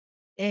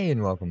Hey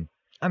and welcome.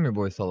 I'm your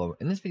boy Solo.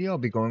 In this video, I'll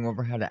be going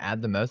over how to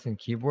add the mouse and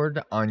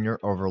keyboard on your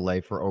overlay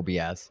for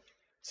OBS.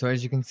 So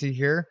as you can see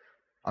here,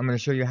 I'm going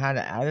to show you how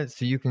to add it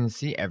so you can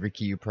see every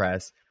key you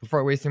press.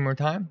 Before wasting more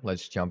time,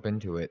 let's jump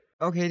into it.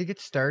 Okay, to get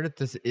started,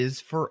 this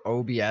is for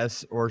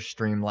OBS or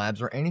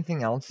Streamlabs or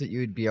anything else that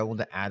you'd be able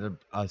to add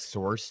a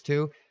source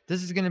to.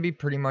 This is going to be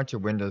pretty much a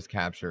Windows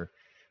capture.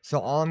 So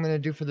all I'm going to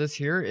do for this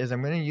here is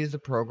I'm going to use a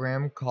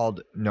program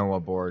called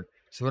Noah Board.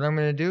 So what I'm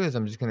going to do is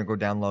I'm just going to go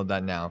download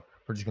that now.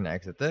 We're just going to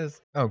exit this.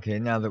 Okay,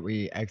 now that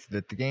we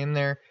exited the game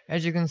there,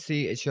 as you can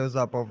see, it shows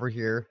up over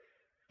here.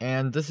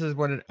 And this is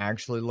what it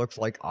actually looks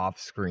like off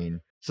screen.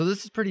 So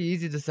this is pretty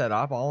easy to set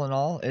up. All in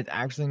all, it's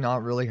actually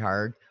not really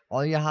hard.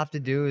 All you have to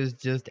do is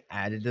just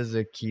add it as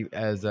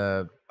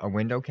a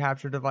window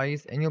capture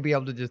device, and you'll be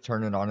able to just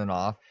turn it on and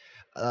off.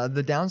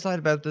 The downside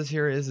about this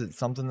here is it's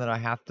something that I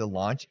have to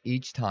launch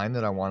each time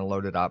that I want to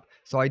load it up.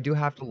 So I do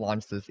have to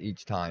launch this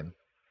each time.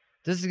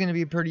 This is going to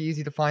be pretty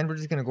easy to find. We're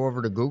just going to go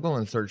over to Google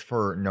and search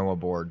for Noah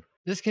Board.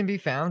 This can be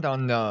found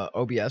on the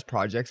OBS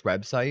Projects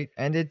website,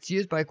 and it's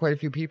used by quite a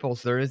few people.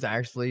 So there is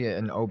actually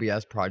an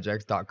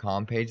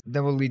obsprojects.com page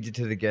that will lead you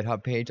to the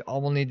GitHub page. All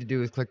we'll need to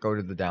do is click go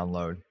to the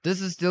download.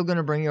 This is still going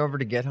to bring you over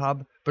to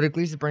GitHub, but at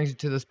least it brings you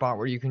to the spot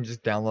where you can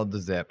just download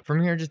the zip.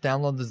 From here, just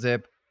download the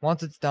zip.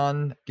 Once it's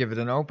done, give it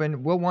an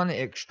open. We'll want to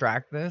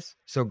extract this,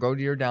 so go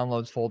to your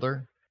downloads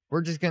folder.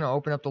 We're just going to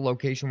open up the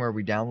location where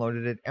we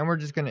downloaded it, and we're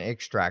just going to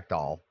extract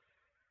all.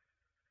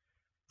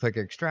 Click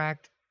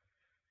extract.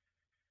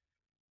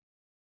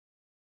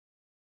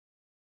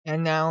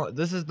 And now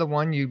this is the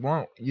one you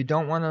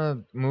don't want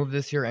to move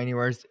this here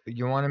anywhere.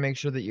 You want to make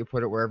sure that you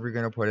put it wherever you're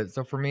going to put it.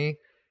 So for me,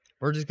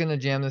 we're just going to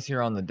jam this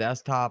here on the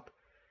desktop.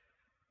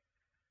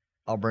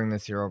 I'll bring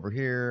this here over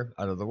here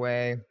out of the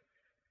way.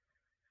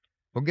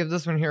 We'll give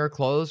this one here a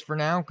close for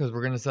now because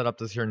we're going to set up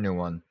this here new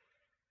one.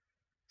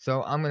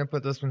 So I'm going to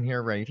put this one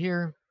here right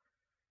here,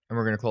 and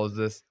we're going to close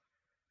this.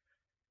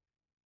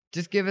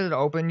 Just give it an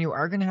open. You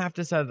are going to have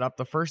to set it up.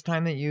 The first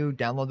time that you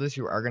download this,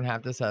 you are going to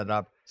have to set it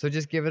up. So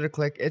just give it a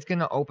click. It's going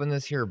to open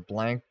this here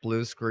blank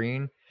blue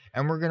screen.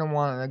 And we're going to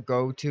want to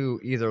go to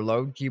either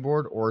load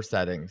keyboard or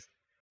settings.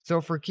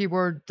 So for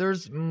keyboard,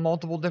 there's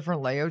multiple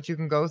different layouts you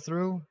can go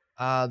through.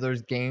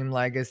 There's game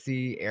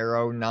legacy,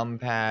 arrow,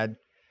 numpad.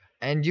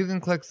 And you can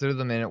click through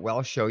them and it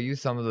will show you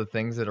some of the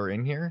things that are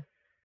in here.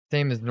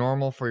 Same as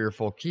normal for your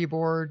full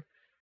keyboard.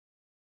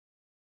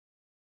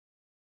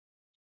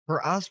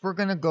 For us, we're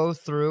going to go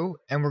through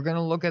and we're going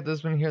to look at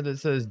this one here that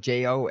says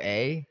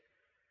JOA07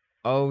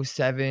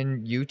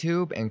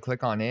 YouTube and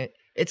click on it.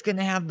 It's going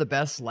to have the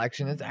best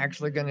selection. It's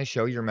actually going to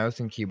show your mouse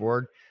and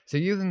keyboard. So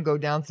you can go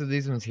down through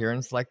these ones here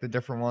and select the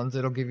different ones.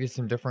 It'll give you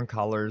some different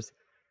colors.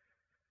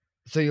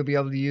 So you'll be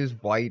able to use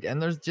white.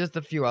 And there's just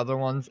a few other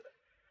ones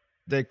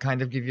that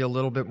kind of give you a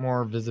little bit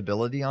more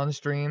visibility on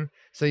stream.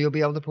 So you'll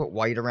be able to put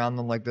white around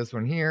them like this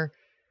one here.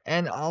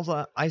 And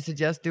all I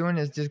suggest doing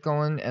is just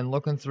going and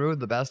looking through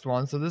the best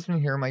one. So this one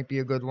here might be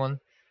a good one.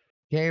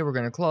 Okay, we're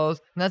going to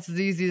close. And that's as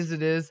easy as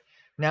it is.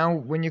 Now,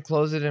 when you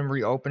close it and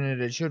reopen it,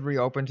 it should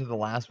reopen to the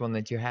last one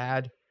that you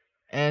had.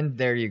 And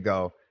there you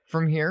go.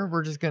 From here,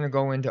 we're just going to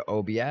go into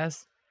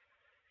OBS.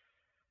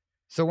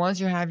 So once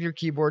you have your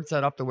keyboard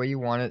set up the way you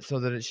want it so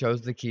that it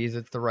shows the keys,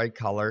 it's the right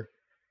color.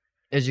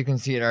 As you can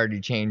see, it already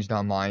changed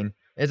on mine.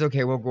 It's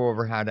okay, we'll go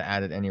over how to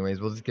add it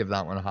anyways. We'll just give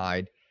that one a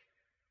hide.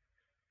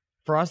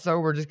 For us, though,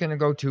 we're just going to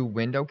go to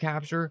window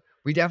capture.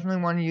 We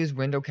definitely want to use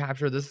window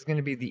capture. This is going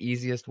to be the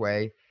easiest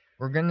way.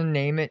 We're going to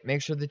name it.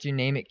 Make sure that you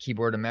name it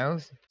keyboard and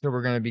mouse. So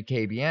we're going to be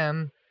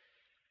KBM.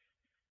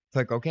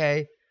 Click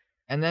OK.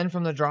 And then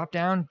from the drop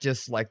down,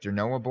 just select your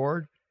Noah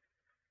board.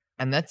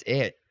 And that's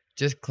it.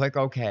 Just click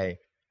OK.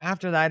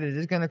 After that, it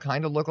is going to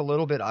kind of look a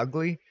little bit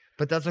ugly,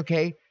 but that's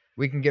okay.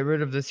 We can get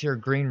rid of this here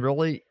green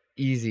really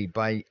easy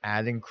by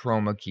adding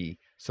chroma key.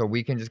 So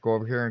we can just go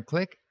over here and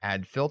click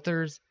add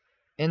filters.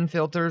 In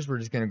filters, we're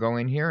just going to go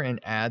in here and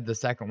add the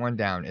second one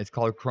down. It's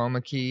called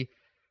chroma key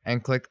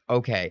and click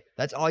OK.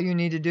 That's all you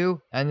need to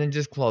do, and then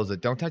just close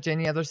it. Don't touch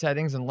any other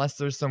settings unless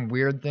there's some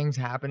weird things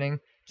happening.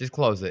 Just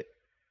close it.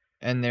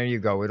 And there you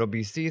go. It'll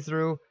be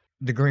see-through.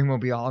 The green will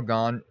be all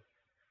gone.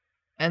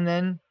 And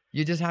then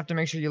you just have to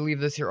make sure you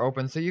leave this here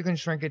open so you can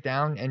shrink it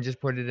down and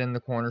just put it in the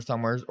corner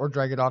somewhere or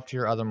drag it off to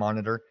your other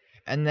monitor.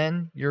 And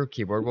then your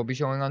keyboard will be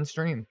showing on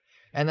stream.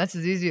 And that's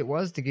as easy as it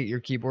was to get your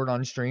keyboard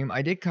on stream.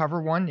 I did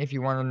cover one if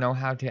you want to know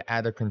how to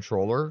add a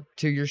controller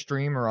to your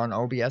stream or on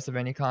OBS of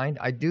any kind.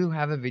 I do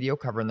have a video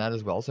covering that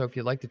as well. So if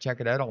you'd like to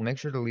check it out, I'll make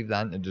sure to leave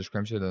that in the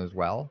description as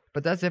well.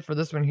 But that's it for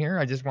this one here.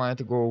 I just wanted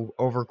to go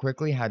over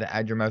quickly how to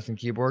add your mouse and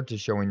keyboard to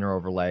show in your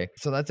overlay.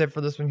 So that's it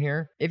for this one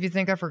here. If you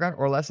think I forgot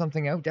or left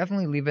something out,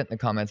 definitely leave it in the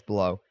comments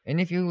below.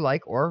 And if you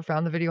like or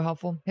found the video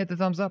helpful, hit the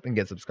thumbs up and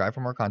get subscribed for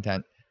more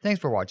content.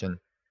 Thanks for watching.